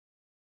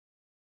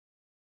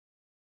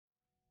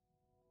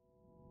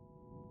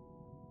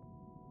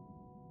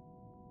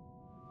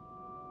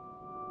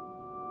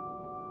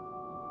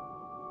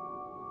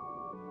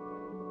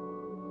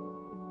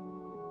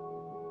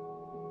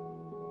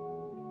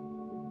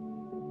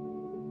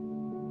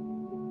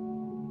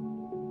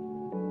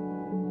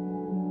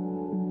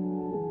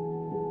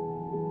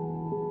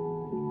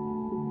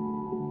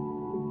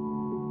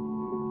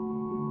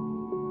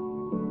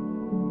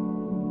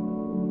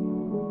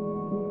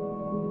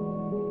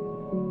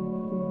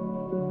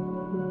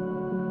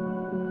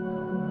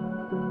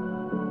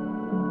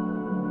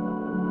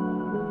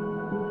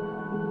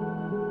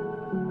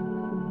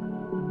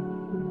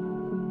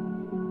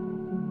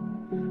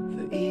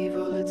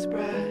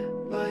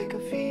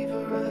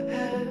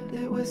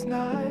was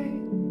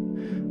night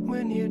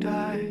when you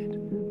died,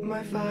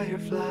 my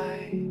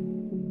firefly.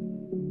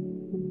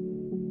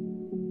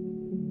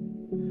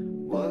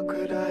 What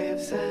could I have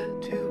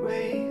said to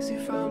raise you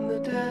from the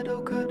dead?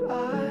 Oh, could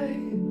I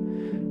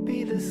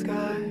be the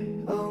sky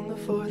on the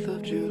 4th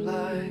of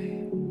July?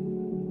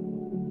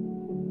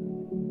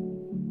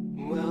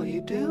 Well,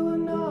 you do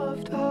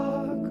enough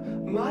talk,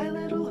 my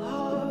little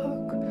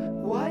hawk.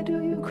 Why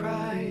do you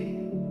cry?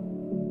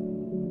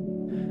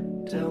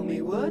 Tell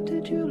me, what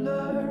did you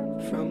learn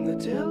from the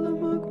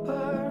Tillamook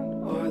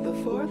burn or the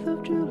 4th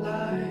of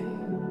July?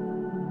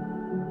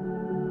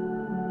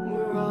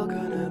 We're all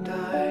gonna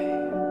die.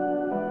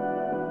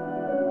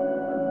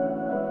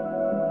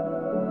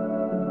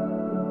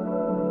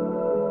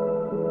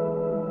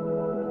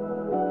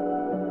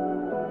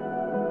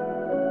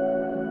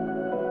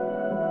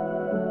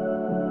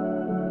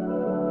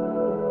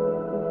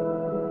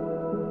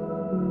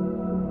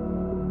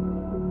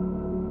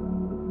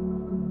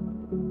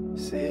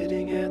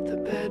 Sitting at the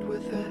bed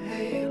with a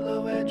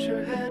halo at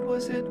your head,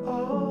 was it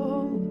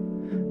all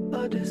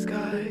a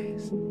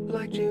disguise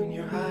like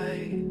junior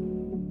high?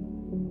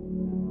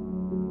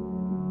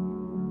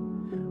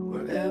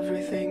 Where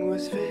everything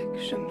was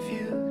fiction,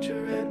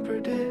 future and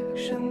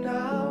prediction.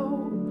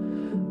 Now,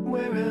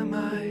 where am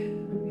I,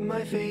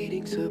 my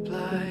fading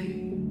supply?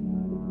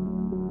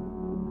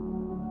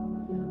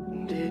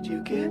 Did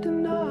you get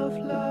enough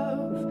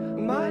love,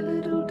 my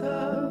little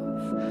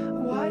dove?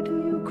 Why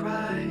do you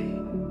cry?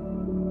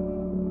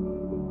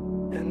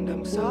 And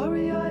I'm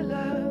sorry I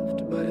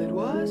left, but it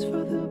was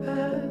for the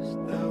best,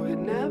 though it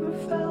never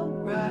felt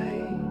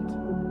right.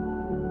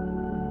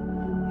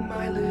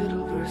 My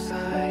little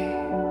Versailles.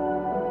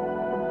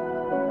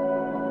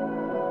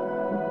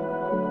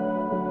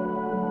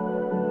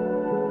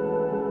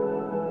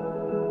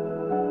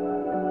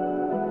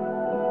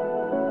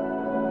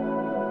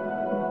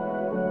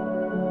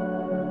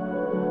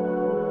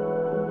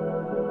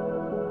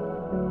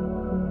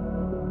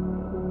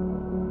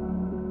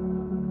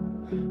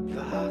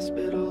 The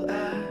hospital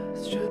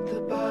asked, should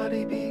the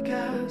body be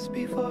cast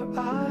before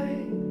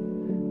I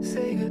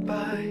say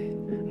goodbye,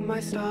 my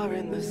star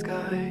in the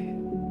sky?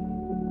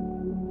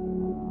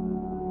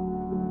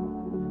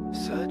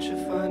 Such a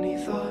funny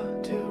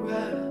thought to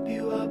wrap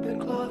you up in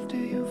cloth. Do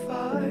you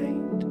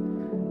find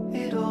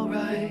it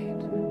alright,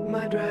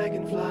 my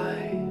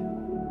dragonfly?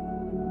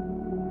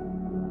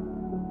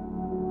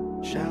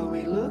 Shall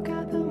we look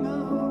at the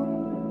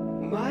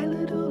moon, my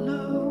little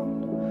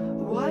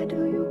loon? Why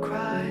do you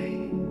cry?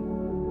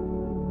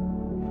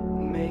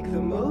 Make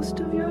the most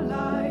of your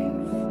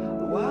life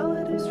while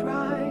it is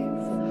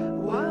rife,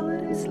 while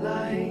it is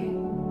light.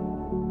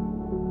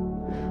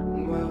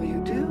 Well,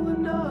 you do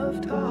enough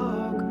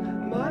talk,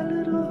 my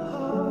little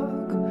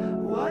hawk.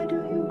 Why do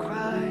you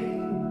cry?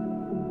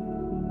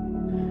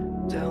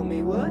 Tell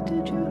me, what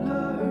did you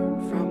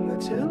learn from the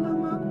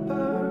Tillamook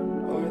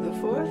burn or the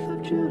 4th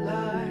of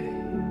July?